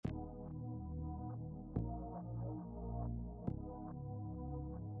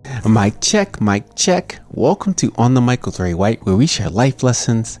Mic check, mic check. Welcome to On the Mic with Ray White, where we share life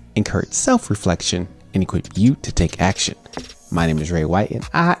lessons, encourage self-reflection, and equip you to take action. My name is Ray White, and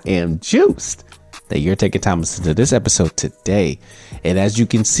I am juiced that you're taking time to listen to this episode today. And as you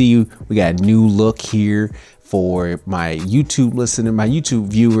can see, we got a new look here for my YouTube listener, my YouTube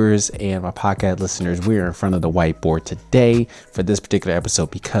viewers, and my podcast listeners. We're in front of the whiteboard today for this particular episode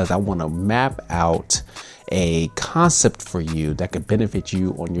because I want to map out a concept for you that could benefit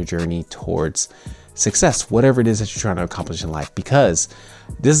you on your journey towards success, whatever it is that you're trying to accomplish in life, because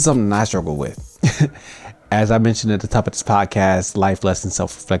this is something I struggle with. As I mentioned at the top of this podcast, life lessons,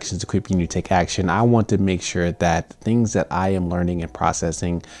 self-reflections, equipping you to take action. I want to make sure that the things that I am learning and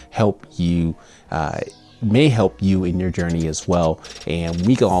processing help you, may help you in your journey as well. And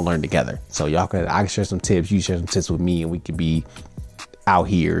we can all learn together. So I can share some tips, you share some tips with me, and we could be out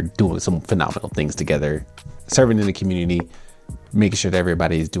here doing some phenomenal things together, serving in the community, making sure that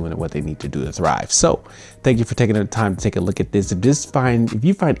everybody is doing what they need to do to thrive. So thank you for taking the time to take a look at this. If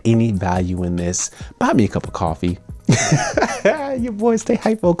you find any value in this, buy me a cup of coffee. Your boy Stay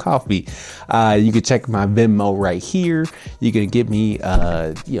Hypo Coffee. You can check my Venmo right here. You can get me,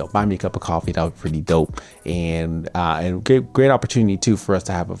 buy me a cup of coffee. That would be pretty dope. And great opportunity too for us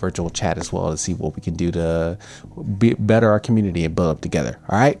to have a virtual chat as well to see what we can do to better our community and build up together.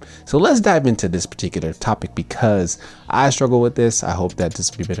 All right. So let's dive into this particular topic because I struggle with this. I hope that this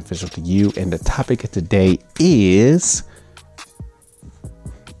will be beneficial to you. And the topic of today is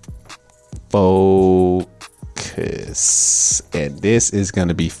focus. And this is going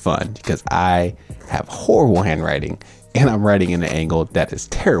to be fun because I have horrible handwriting and I'm writing in an angle that is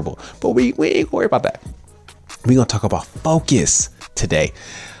terrible, but we ain't gonna worry about that. We're going to talk about focus today.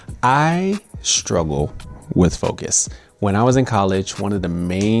 I struggle with focus. When I was in college, one of the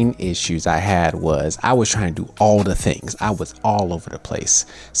main issues I had was I was trying to do all the things. I was all over the place,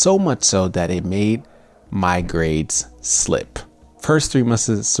 so much so that it made my grades slip. First three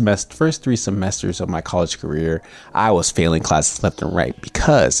semesters of my college career, I was failing classes left and right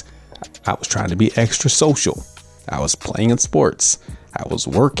because I was trying to be extra social. I was playing in sports. I was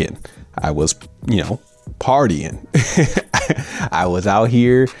working. I was, partying. I was out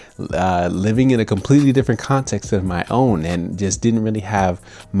here living in a completely different context than my own and just didn't really have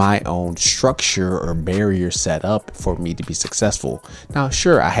my own structure or barrier set up for me to be successful. Now,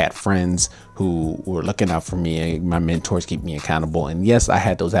 sure, I had friends who were looking out for me and my mentors keep me accountable. And yes, I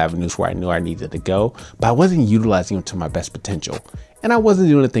had those avenues where I knew I needed to go, but I wasn't utilizing them to my best potential. And I wasn't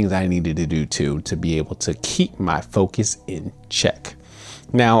doing the things I needed to do to be able to keep my focus in check.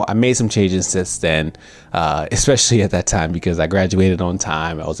 Now, I made some changes since then, especially at that time because I graduated on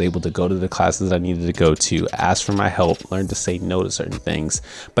time. I was able to go to the classes I needed to go to, ask for my help, learn to say no to certain things.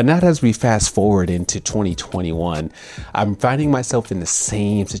 But not as we fast forward into 2021, I'm finding myself in the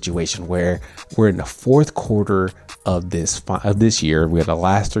same situation where we're in the fourth quarter of this year. We're the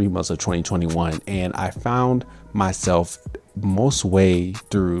last 3 months of 2021, and I found myself most way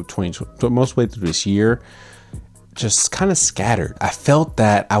through this year just kind of scattered. I felt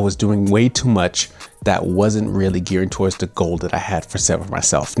that I was doing way too much that wasn't really geared towards the goal that I had for set for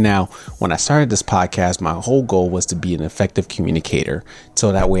myself. Now, when I started this podcast, my whole goal was to be an effective communicator.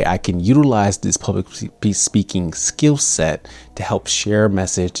 So that way I can utilize this public speaking skill set to help share a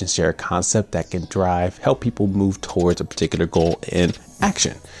message and share a concept that can help people move towards a particular goal in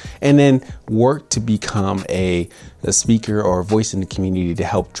action, and then work to become a speaker or a voice in the community to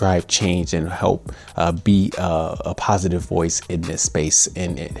help drive change and help be a positive voice in this space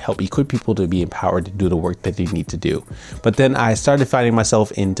and help equip people to be empowered to do the work that they need to do. But then I started finding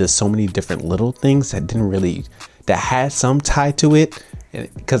myself into so many different little things that had some tie to it,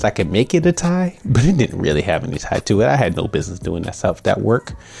 because I could make it a tie, but it didn't really have any tie to it. I had no business doing that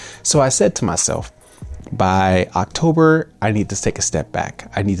work. So I said to myself, by October, I need to take a step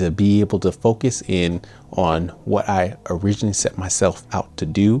back. I need to be able to focus in on what I originally set myself out to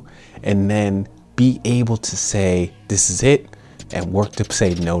do, and then be able to say, this is it, and work to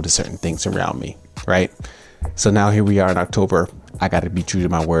say no to certain things around me, right? So now here we are in October. I got to be true to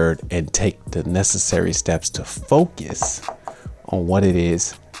my word and take the necessary steps to focus on what it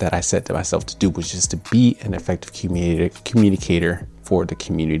is that I set to myself to do, which is to be an effective communicator for the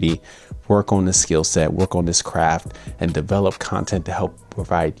community, work on this skill set, work on this craft, and develop content to help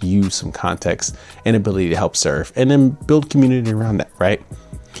provide you some context and ability to help serve, and then build community around that, right?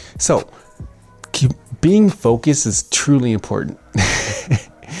 So being focused is truly important.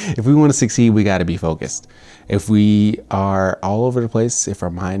 If we want to succeed, we got to be focused. If we are all over the place, if our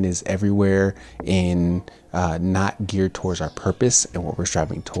mind is everywhere and not geared towards our purpose and what we're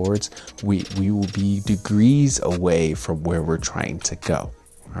striving towards, we will be degrees away from where we're trying to go.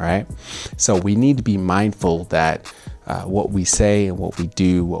 All right. So we need to be mindful that what we say and what we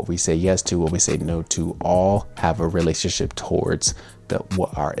do, what we say yes to, what we say no to, all have a relationship towards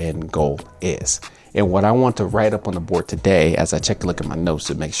what our end goal is. And what I want to write up on the board today, as I check a look at my notes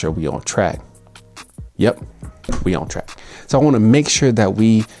to make sure we on track. Yep, we on track. So I want to make sure that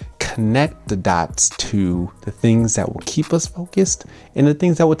we connect the dots to the things that will keep us focused and the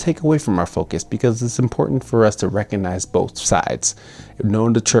things that will take away from our focus, because it's important for us to recognize both sides, know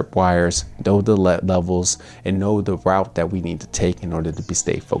the tripwires, know the levels, and know the route that we need to take in order to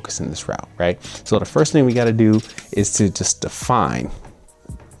stay focused in this route, right? So the first thing we got to do is to just define.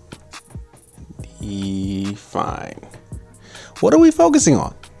 What are we focusing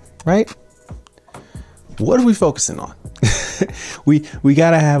on, right? What are we focusing on? we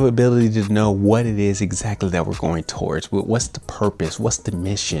got to have ability to know what it is exactly that we're going towards. What's the purpose? What's the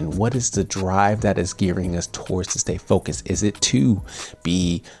mission? What is the drive that is gearing us towards to stay focused? Is it to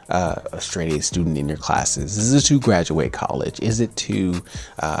be a straight A student in your classes? Is it to graduate college? Is it to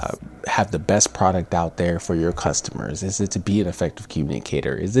have the best product out there for your customers? Is it to be an effective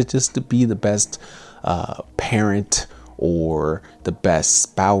communicator? Is it just to be the best parent, or the best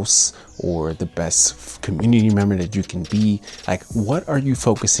spouse, or the best community member that you can be? Like, what are you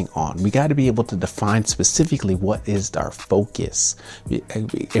focusing on? We got to be able to define specifically what is our focus.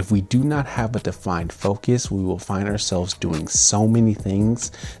 If we do not have a defined focus, we will find ourselves doing so many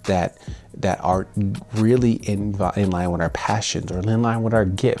things that are really in line with our passions or in line with our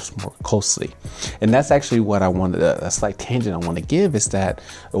gifts more closely. And that's actually what I wanted, a slight tangent I want to give, is that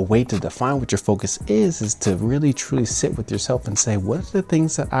a way to define what your focus is to really truly sit with yourself and say, what are the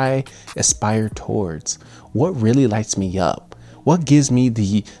things that I aspire towards? What really lights me up? What gives me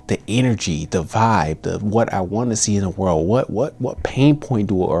the energy, the vibe, what I want to see in the world? What pain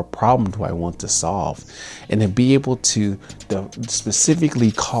point or problem do I want to solve? And to be able to specifically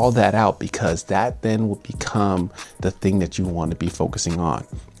call that out, because that then will become the thing that you want to be focusing on.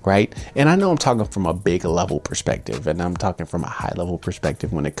 Right. And I know I'm talking from a big level perspective, and I'm talking from a high level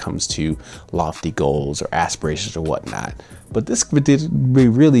perspective when it comes to lofty goals or aspirations or whatnot. But this would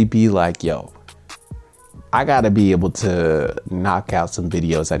really be like, yo, I got to be able to knock out some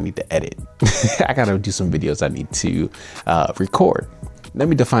videos I need to edit. I got to do some videos I need to record. Let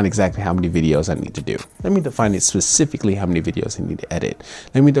me define exactly how many videos I need to do. Let me define it specifically how many videos I need to edit.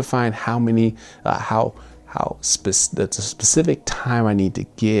 Let me define how many, the specific time I need to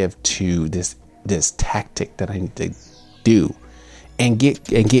give to this tactic that I need to do, and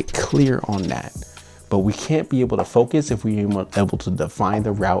get clear on that. But we can't be able to focus if we are able to define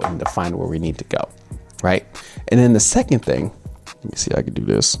the route and define where we need to go. Right. And then the second thing, let me see, I can do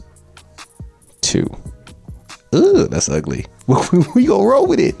this. 2. Ugh, that's ugly. We gonna roll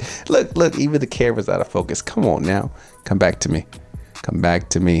with it. Look, even the camera's out of focus. Come on now. Come back to me.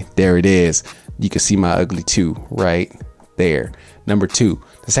 There it is. You can see my ugly 2 right there. Number 2,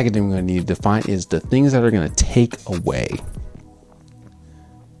 the second thing we're gonna need to define is the things that are gonna take away.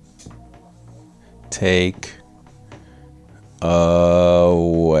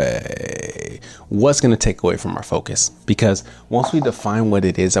 What's going to take away from our focus? Because once we define what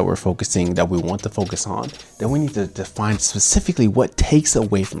it is that we're focusing, that we want to focus on, then we need to define specifically what takes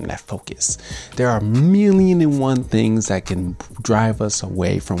away from that focus. There are 1,000,001 things that can drive us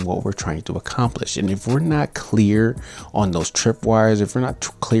away from what we're trying to accomplish. And if we're not clear on those tripwires, if we're not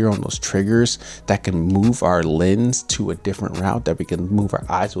clear on those triggers that can move our lens to a different route, that we can move our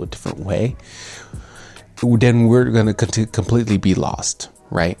eyes to a different way, then we're going to completely be lost,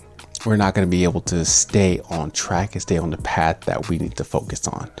 right? We're not going to be able to stay on track and stay on the path that we need to focus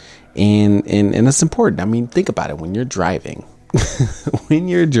on. And it's important. I mean, think about it. When you're driving,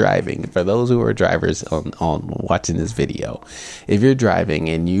 for those who are drivers on watching this video, if you're driving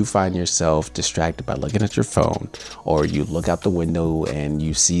and you find yourself distracted by looking at your phone, or you look out the window and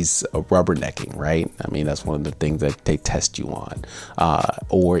you see a rubbernecking, right? I mean, that's one of the things that they test you on.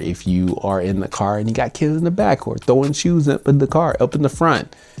 Or if you are in the car and you got kids in the back or throwing shoes up in the car, up in the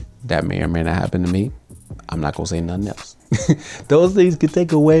front, that may or may not happen to me. I'm not going to say nothing else. Those things could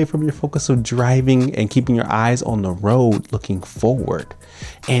take away from your focus of driving and keeping your eyes on the road looking forward.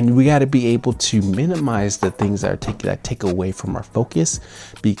 And we got to be able to minimize the things that take away from our focus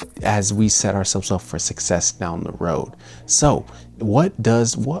as we set ourselves up for success down the road. So what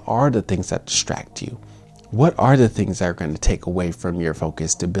are the things that distract you? What are the things that are going to take away from your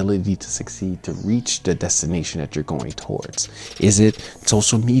focus, the ability to succeed, to reach the destination that you're going towards? Is it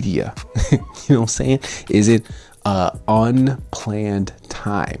social media? You know what I'm saying? Is it Unplanned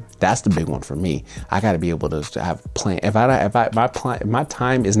time. That's the big one for me. I got to be able to have plan. If my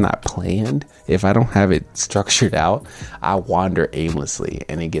time is not planned, if I don't have it structured out, I wander aimlessly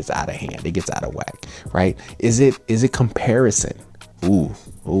and it gets out of hand. It gets out of whack, right? Is it comparison? Ooh,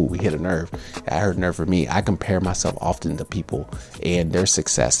 we hit a nerve. I heard a nerve for me. I compare myself often to people and their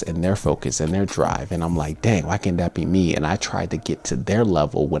success and their focus and their drive. And I'm like, dang, why can't that be me? And I try to get to their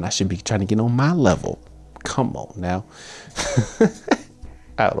level when I should be trying to get on my level. Come on now.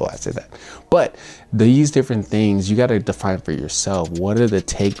 I don't know why I said that. But these different things you got to define for yourself. What are the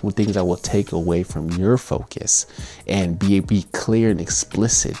things that will take away from your focus, and be clear and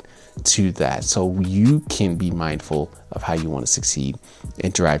explicit to that, so you can be mindful of how you want to succeed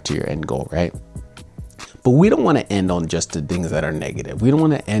and drive to your end goal, right? But we don't want to end on just the things that are negative. We don't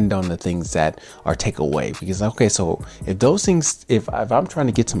want to end on the things that are take away, because, okay, so if those things, if I'm trying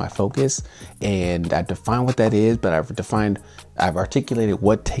to get to my focus and I define what that is, but I've articulated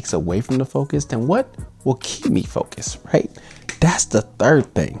what takes away from the focus, then what will keep me focused, right? That's the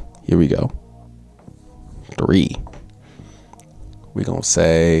third thing. Here we go. 3. We're going to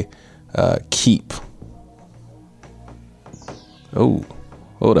say, keep. Oh,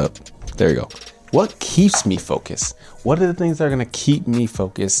 hold up. There you go. What keeps me focused? What are the things that are going to keep me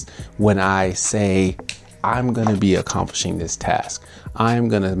focused when I say I'm going to be accomplishing this task? I'm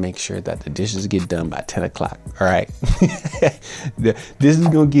going to make sure that the dishes get done by 10 o'clock. All right. This is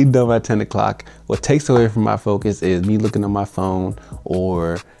going to get done by 10 o'clock. What takes away from my focus is me looking on my phone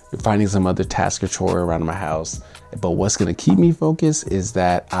or finding some other task or chore around my house. But what's going to keep me focused is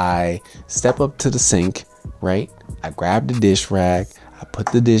that I step up to the sink, right? I grab the dish rag. I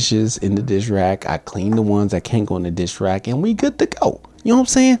put the dishes in the dish rack. I clean the ones that can't go in the dish rack, and we good to go. You know what I'm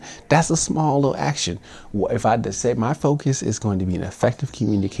saying? That's a small little action. If I just say my focus is going to be an effective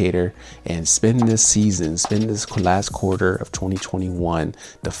communicator and spend this last quarter of 2021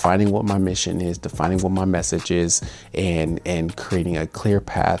 defining what my mission is, defining what my message is, and creating a clear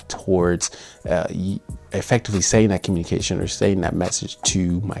path towards effectively saying that communication or saying that message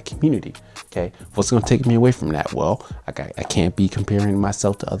to my community. Okay. What's going to take me away from that? Well, I can't be comparing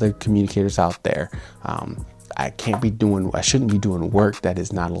myself to other communicators out there. I shouldn't be doing work that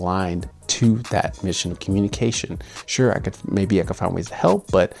is not aligned to that mission of communication. Sure, I could find ways to help,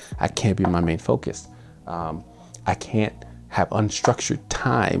 but I can't be my main focus. I can't have unstructured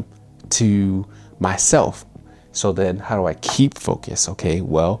time to myself. So then how do I keep focus? Okay,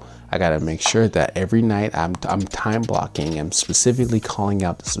 well, I got to make sure that every night I'm time blocking. I'm specifically calling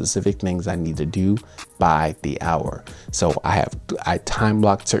out the specific things I need to do by the hour. So I time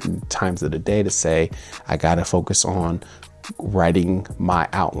block certain times of the day to say, I got to focus on writing my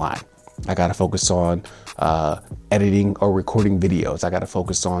outline. I got to focus on editing or recording videos. I got to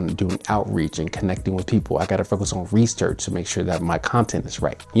focus on doing outreach and connecting with people. I got to focus on research to make sure that my content is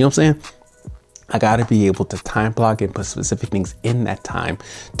right. You know what I'm saying? I got to be able to time block and put specific things in that time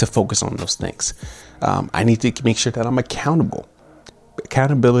to focus on those things. I need to make sure that I'm accountable.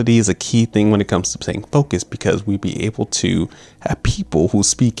 Accountability is a key thing when it comes to staying focused, because we be able to have people who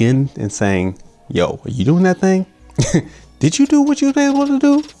speak in and saying, yo, are you doing that thing? Did you do what you were able to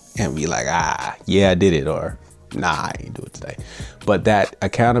do? And be like, yeah, I did it. Or nah, I didn't do it today. But that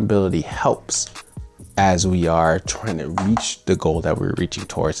accountability helps as we are trying to reach the goal that we're reaching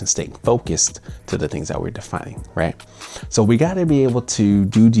towards and staying focused to the things that we're defining, right? So we got to be able to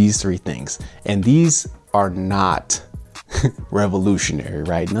do these 3 things. And these are not revolutionary,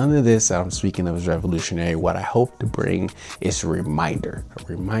 right? None of this that I'm speaking of is revolutionary. What I hope to bring is a reminder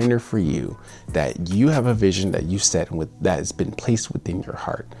for you that you have a vision that you set that has been placed within your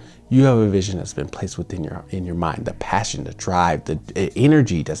heart. You have a vision that's been placed within your mind, the passion, the drive, the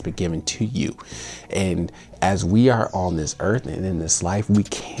energy that's been given to you. And as we are on this earth and in this life, we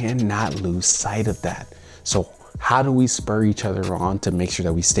cannot lose sight of that. So how do we spur each other on to make sure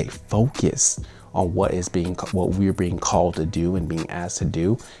that we stay focused on what we're being called to do and being asked to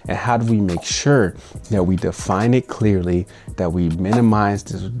do? And how do we make sure that we define it clearly, that we minimize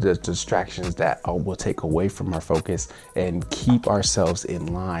the distractions that will take away from our focus and keep ourselves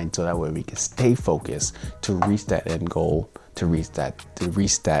in line, so that way we can stay focused to reach that end goal, to reach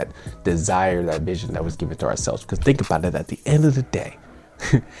that desire, that vision that was given to ourselves. Because think about it, at the end of the day,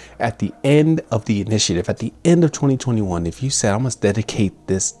 at the end of the initiative, at the end of 2021, if you said, I must dedicate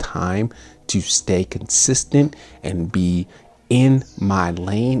this time to stay consistent and be in my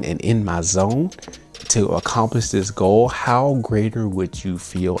lane and in my zone to accomplish this goal, how greater would you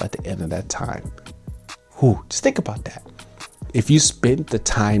feel at the end of that time? Just think about that. If you spent the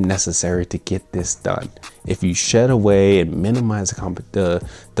time necessary to get this done, if you shed away and minimize the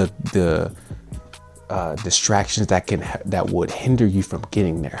distractions that would hinder you from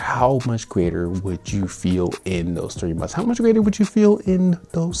getting there, how much greater would you feel in those 3 months? How much greater would you feel in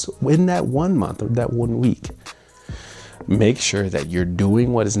that 1 month or that 1 week? Make sure that you're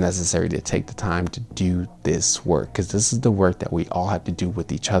doing what is necessary to take the time to do this work, because this is the work that we all have to do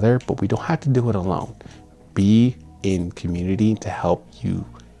with each other, but we don't have to do it alone. Be in community to help you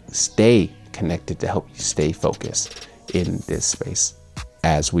stay connected, to help you stay focused in this space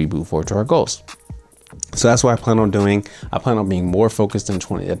as we move forward to our goals. So that's what I plan on doing. I plan on being more focused at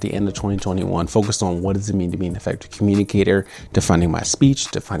the end of 2021, focused on what does it mean to be an effective communicator, defining my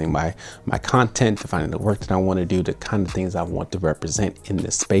speech, defining my content, defining the work that I want to do, the kind of things I want to represent in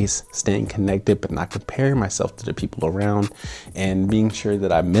this space, staying connected, but not comparing myself to the people around, and being sure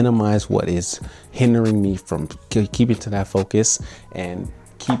that I minimize what is hindering me from keeping to that focus and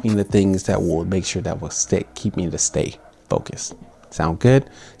keeping the things that will make sure that will keep me to stay focused. Sound good?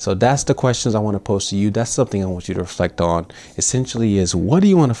 So that's the questions I want to pose to you. That's something I want you to reflect on. Essentially is, what do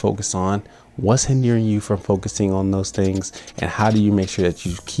you want to focus on? What's hindering you from focusing on those things? And how do you make sure that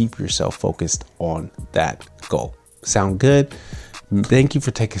you keep yourself focused on that goal? Sound good? Thank you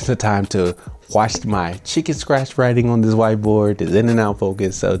for taking the time to watch my chicken scratch writing on this whiteboard, the in and out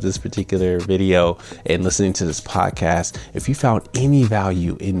focus of this particular video, and listening to this podcast. If you found any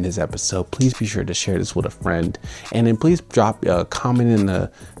value in this episode, please be sure to share this with a friend, and then please drop a comment in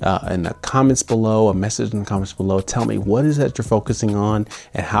the comments below, a message in the comments below. Tell me what is that you're focusing on,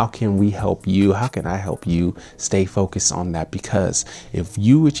 and how can we help you? How can I help you stay focused on that? Because if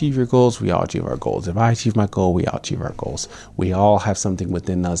you achieve your goals, we all achieve our goals. If I achieve my goal, we all achieve our goals. We all have something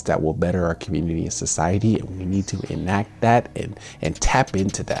within us that will better our community and society, and we need to enact that and tap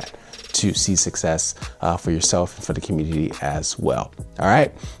into that to see success for yourself and for the community as well. All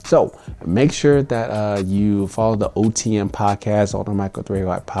right, so make sure that you follow the OTM podcast, Autonomic with Ray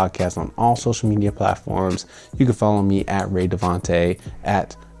White podcast, on all social media platforms. You can follow me at Ray Devante,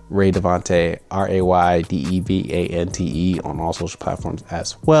 at Ray Devante, RayDevante on all social platforms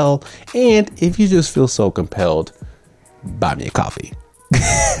as well. And if you just feel so compelled, buy me a coffee.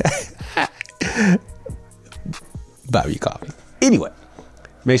 Buy me coffee. Anyway,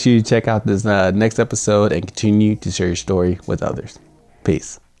 make sure you check out this next episode and continue to share your story with others.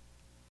 Peace.